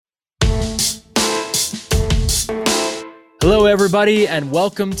Hello, everybody, and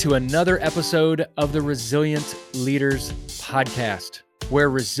welcome to another episode of the Resilient Leaders Podcast,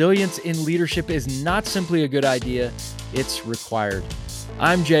 where resilience in leadership is not simply a good idea, it's required.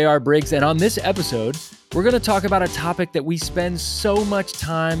 I'm J.R. Briggs, and on this episode, we're going to talk about a topic that we spend so much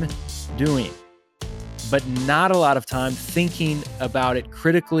time doing, but not a lot of time thinking about it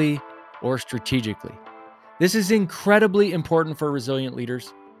critically or strategically. This is incredibly important for resilient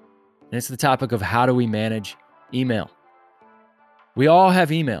leaders, and it's the topic of how do we manage email. We all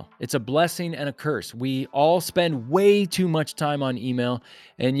have email. It's a blessing and a curse. We all spend way too much time on email,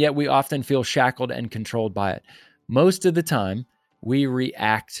 and yet we often feel shackled and controlled by it. Most of the time, we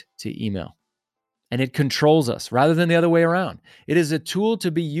react to email, and it controls us rather than the other way around. It is a tool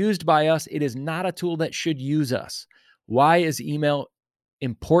to be used by us. It is not a tool that should use us. Why is email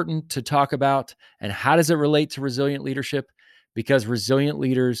important to talk about, and how does it relate to resilient leadership? Because resilient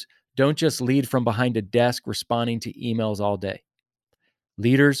leaders don't just lead from behind a desk responding to emails all day.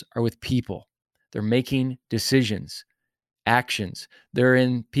 Leaders are with people. They're making decisions, actions. They're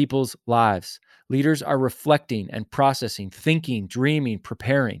in people's lives. Leaders are reflecting and processing, thinking, dreaming,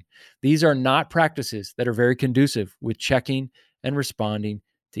 preparing. These are not practices that are very conducive with checking and responding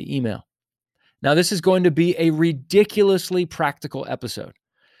to email. Now, this is going to be a ridiculously practical episode.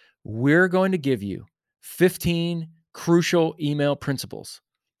 We're going to give you 15 crucial email principles.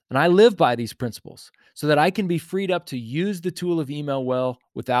 And I live by these principles so that I can be freed up to use the tool of email well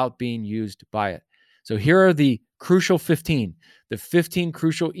without being used by it. So here are the crucial 15, the 15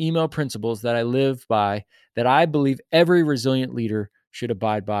 crucial email principles that I live by that I believe every resilient leader should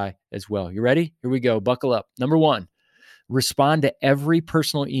abide by as well. You ready? Here we go. Buckle up. Number 1, respond to every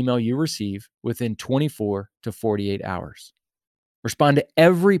personal email you receive within 24 to 48 hours. Respond to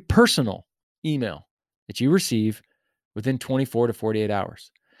every personal email that you receive within 24 to 48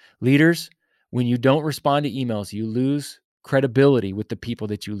 hours. Leaders, when you don't respond to emails, you lose credibility with the people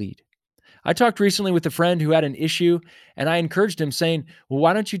that you lead. I talked recently with a friend who had an issue, and I encouraged him saying, well,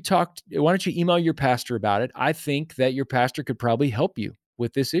 why don't you email your pastor about it? I think that your pastor could probably help you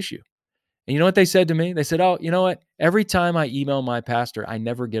with this issue. And you know what they said to me? They said, oh, you know what? Every time I email my pastor, I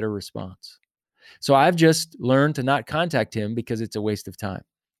never get a response. So I've just learned to not contact him because it's a waste of time.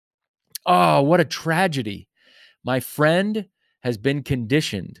 Oh, what a tragedy. My friend has been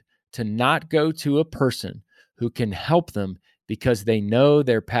conditioned to not go to a person who can help them because they know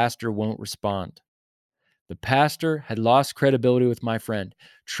their pastor won't respond. The pastor had lost credibility with my friend.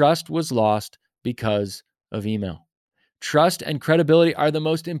 Trust was lost because of email. Trust and credibility are the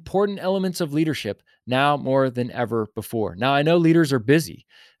most important elements of leadership now more than ever before. Now, I know leaders are busy.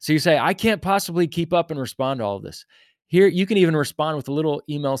 So you say, I can't possibly keep up and respond to all of this. Here, you can even respond with a little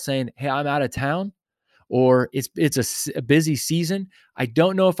email saying, hey, I'm out of town, or it's a busy season. I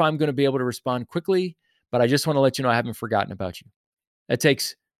don't know if I'm going to be able to respond quickly, but I just want to let you know I haven't forgotten about you. That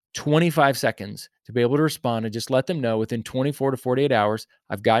takes 25 seconds to be able to respond, and just let them know within 24 to 48 hours,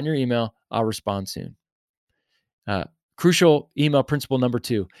 I've gotten your email. I'll respond soon. Crucial email principle number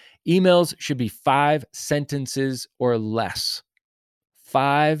 2, emails should be 5 sentences or less.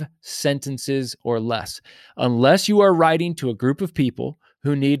 5 sentences or less. Unless you are writing to a group of people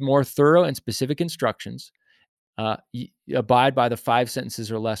who need more thorough and specific instructions, abide by the 5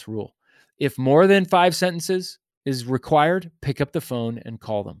 sentences or less rule. If more than 5 sentences is required, pick up the phone and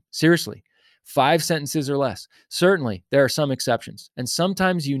call them. Seriously, 5 sentences or less. Certainly, there are some exceptions. And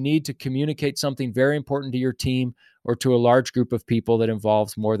sometimes you need to communicate something very important to your team or to a large group of people that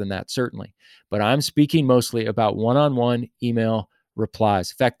involves more than that, certainly. But I'm speaking mostly about one-on-one email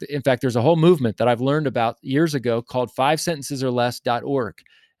replies. In fact, there's a whole movement that I've learned about years ago called 5sentencesorless.org.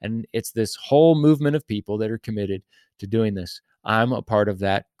 And it's this whole movement of people that are committed to doing this. I'm a part of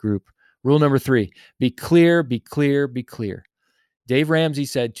that group. Rule number 3, be clear, be clear, be clear. Dave Ramsey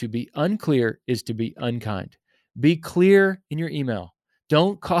said to be unclear is to be unkind. Be clear in your email.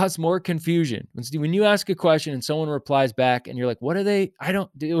 Don't cause more confusion. When you ask a question and someone replies back and you're like, what are they?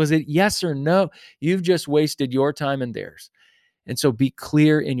 Was it yes or no? You've just wasted your time and theirs. And so be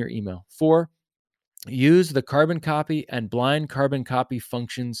clear in your email. 4, use the carbon copy and blind carbon copy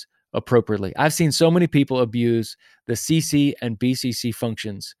functions appropriately. I've seen so many people abuse the CC and BCC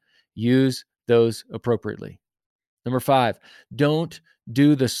functions. Use those appropriately. Number 5, don't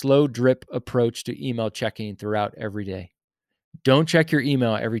do the slow drip approach to email checking throughout every day. Don't check your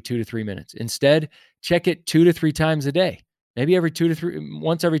email every 2 to 3 minutes. Instead, check it 2 to 3 times a day, maybe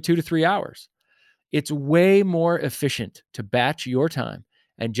once every 2 to 3 hours. It's way more efficient to batch your time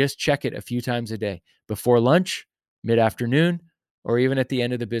and just check it a few times a day, before lunch, mid-afternoon, or even at the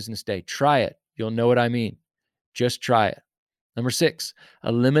end of the business day. Try it. You'll know what I mean. Just try it. Number 6,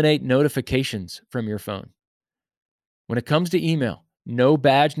 eliminate notifications from your phone. When it comes to email, no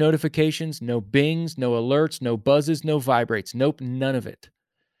badge notifications, no bings, no alerts, no buzzes, no vibrates. Nope, none of it.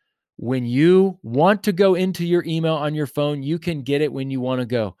 When you want to go into your email on your phone, you can get it when you want to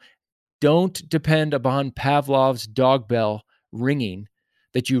go. Don't depend upon Pavlov's dog bell ringing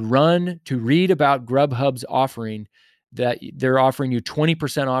that you run to read about Grubhub's offering that they're offering you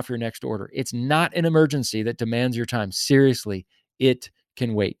 20% off your next order. It's not an emergency that demands your time. Seriously, it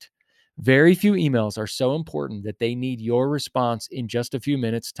can wait. Very few emails are so important that they need your response in just a few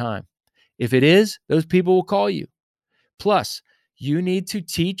minutes' time. If it is, those people will call you. Plus, you need to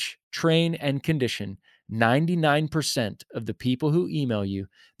teach, train, and condition 99% of the people who email you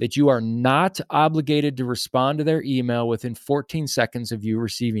that you are not obligated to respond to their email within 14 seconds of you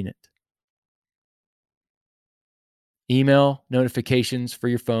receiving it. Email notifications for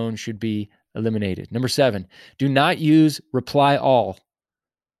your phone should be eliminated. Number 7, do not use reply all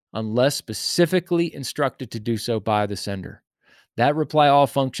unless specifically instructed to do so by the sender. That reply all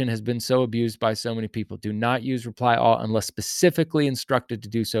function has been so abused by so many people. Do not use reply all unless specifically instructed to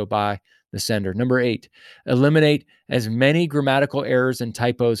do so by the sender. Number 8, eliminate as many grammatical errors and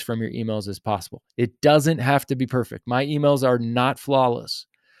typos from your emails as possible. It doesn't have to be perfect. My emails are not flawless,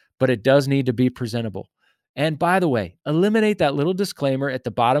 but it does need to be presentable. And by the way, eliminate that little disclaimer at the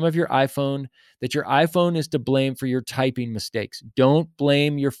bottom of your iPhone that your iPhone is to blame for your typing mistakes. Don't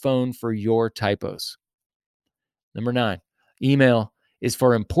blame your phone for your typos. Number 9, email is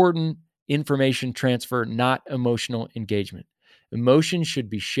for important information transfer, not emotional engagement. Emotion should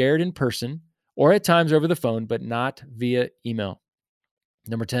be shared in person or at times over the phone, but not via email.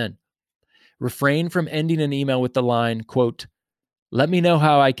 Number 10, refrain from ending an email with the line, quote, "Let me know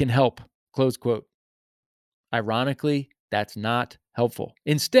how I can help," close quote. Ironically, that's not helpful.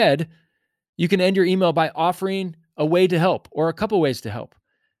 Instead, you can end your email by offering a way to help or a couple ways to help.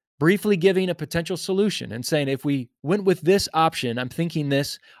 Briefly giving a potential solution and saying, if we went with this option, I'm thinking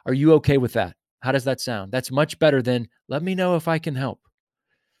this, are you okay with that? How does that sound? That's much better than, let me know if I can help.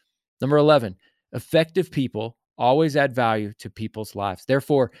 Number 11, effective people always add value to people's lives.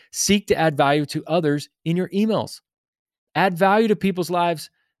 Therefore, seek to add value to others in your emails. Add value to people's lives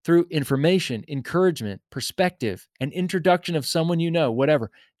through information, encouragement, perspective, an introduction of someone you know,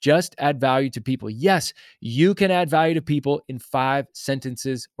 whatever. Just add value to people. Yes, you can add value to people in 5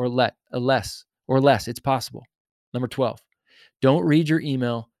 sentences or less. It's possible. Number 12, don't read your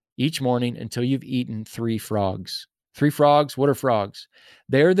email each morning until you've eaten 3 frogs. 3 frogs? What are frogs?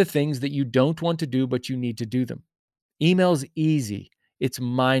 They're the things that you don't want to do, but you need to do them. Email's easy. It's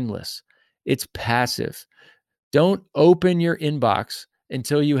mindless. It's passive. Don't open your inbox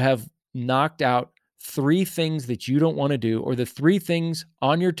until you have knocked out 3 things that you don't want to do or the 3 things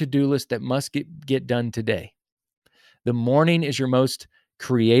on your to-do list that must get done today. The morning is your most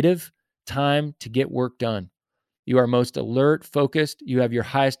creative time to get work done. You are most alert, focused. You have your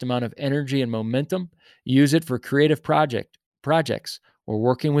highest amount of energy and momentum. Use it for creative projects or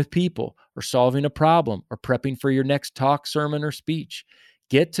working with people or solving a problem or prepping for your next talk, sermon, or speech.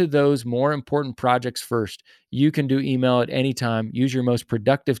 Get to those more important projects first. You can do email at any time. Use your most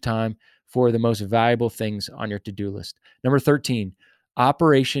productive time for the most valuable things on your to-do list. Number 13,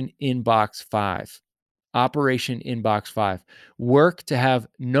 Operation Inbox 5. Operation Inbox 5. Work to have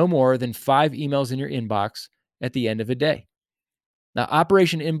no more than 5 emails in your inbox at the end of a day. Now,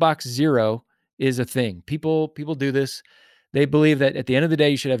 Operation Inbox 0 is a thing. People do this. They believe that at the end of the day,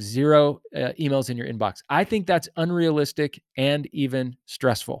 you should have 0 emails in your inbox. I think that's unrealistic and even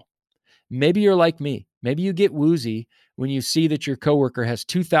stressful. Maybe you're like me. Maybe you get woozy when you see that your coworker has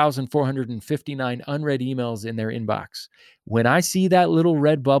 2,459 unread emails in their inbox. When I see that little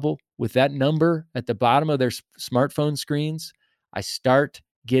red bubble with that number at the bottom of their smartphone screens, I start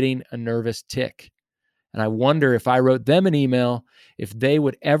getting a nervous tick. And I wonder if I wrote them an email, if they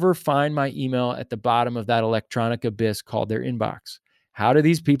would ever find my email at the bottom of that electronic abyss called their inbox. How do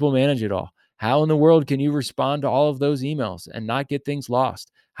these people manage it all? How in the world can you respond to all of those emails and not get things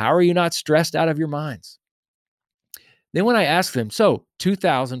lost? How are you not stressed out of your minds? Then when I ask them, so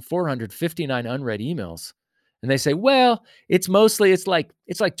 2,459 unread emails, and they say, well, it's like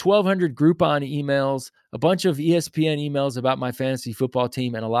 1,200 Groupon emails, a bunch of ESPN emails about my fantasy football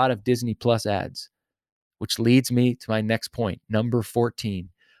team, and a lot of Disney Plus ads. Which leads me to my next point, number 14.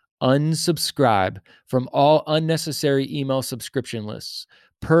 Unsubscribe from all unnecessary email subscription lists.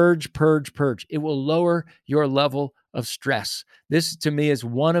 Purge, purge, purge. It will lower your level of stress. This, to me, is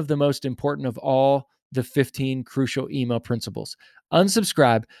one of the most important of all the 15 crucial email principles.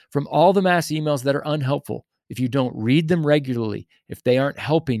 Unsubscribe from all the mass emails that are unhelpful. If you don't read them regularly, if they aren't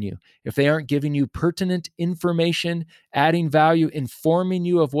helping you, if they aren't giving you pertinent information, adding value, informing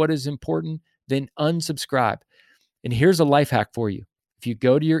you of what is important, then unsubscribe. And here's a life hack for you. If you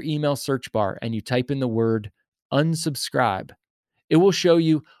go to your email search bar and you type in the word unsubscribe, it will show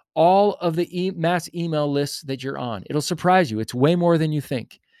you all of the mass email lists that you're on. It'll surprise you. It's way more than you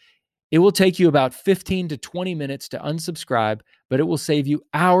think. It will take you about 15 to 20 minutes to unsubscribe, but it will save you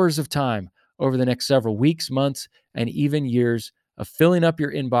hours of time over the next several weeks, months, and even years of filling up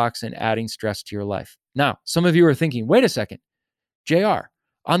your inbox and adding stress to your life. Now, some of you are thinking, wait a second, JR,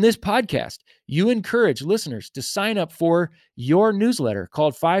 on this podcast, you encourage listeners to sign up for your newsletter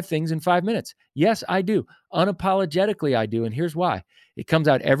called 5 Things in 5 Minutes. Yes, I do. Unapologetically, I do. And here's why. It comes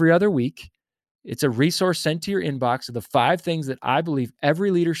out every other week. It's a resource sent to your inbox of the 5 things that I believe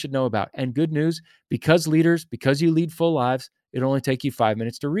every leader should know about. And good news, because you lead full lives, it'll only take you 5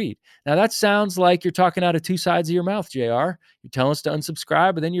 minutes to read. Now, that sounds like you're talking out of 2 sides of your mouth, JR. You're telling us to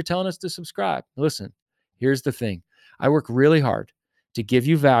unsubscribe, but then you're telling us to subscribe. Listen, here's the thing. I work really hard to give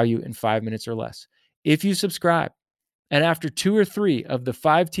you value in 5 minutes or less. If you subscribe, and after 2 or 3 of the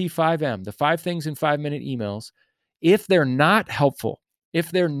 5T5M, the 5 things in 5 minute emails, if they're not helpful,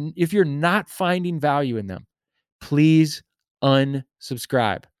 if you're not finding value in them, please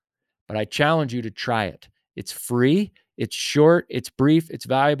unsubscribe. But I challenge you to try it. It's free, it's short, it's brief, it's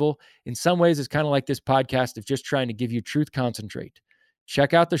valuable. In some ways, it's kind of like this podcast of just trying to give you truth concentrate.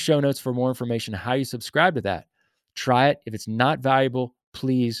 Check out the show notes for more information on how you subscribe to that. Try it. If it's not valuable,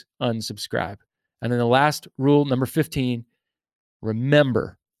 please unsubscribe. And then the last rule, number 15,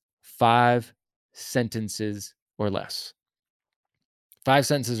 remember 5 sentences or less. 5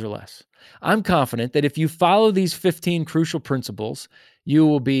 sentences or less. I'm confident that if you follow these 15 crucial principles, you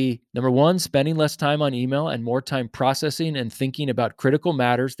will be, number 1, spending less time on email and more time processing and thinking about critical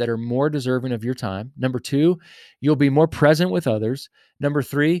matters that are more deserving of your time. Number 2, you'll be more present with others. Number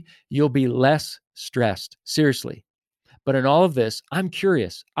 3, you'll be less stressed. Seriously. But in all of this, I'm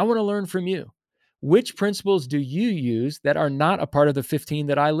curious. I want to learn from you. Which principles do you use that are not a part of the 15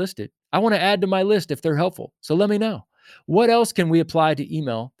 that I listed? I want to add to my list if they're helpful. So let me know. What else can we apply to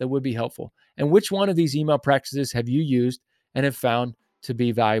email that would be helpful? And which one of these email practices have you used and have found to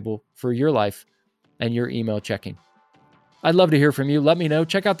be valuable for your life and your email checking? I'd love to hear from you. Let me know.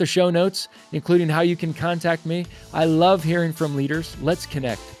 Check out the show notes, including how you can contact me. I love hearing from leaders. Let's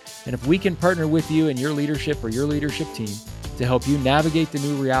connect. And if we can partner with you and your leadership or your leadership team to help you navigate the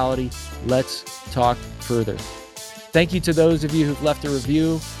new reality, let's talk further. Thank you to those of you who've left a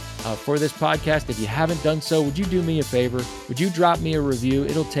review for this podcast. If you haven't done so, would you do me a favor? Would you drop me a review?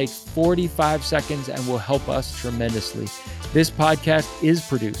 It'll take 45 seconds and will help us tremendously. This podcast is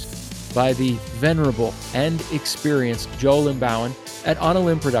produced by the venerable and experienced Joel Limbowen at On a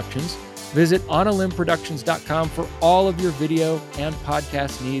Limb Productions. Visit onalimbproductions.com for all of your video and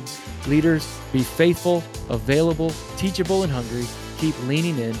podcast needs. Leaders, be faithful, available, teachable, and hungry. Keep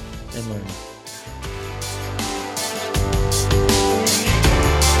leaning in and learning.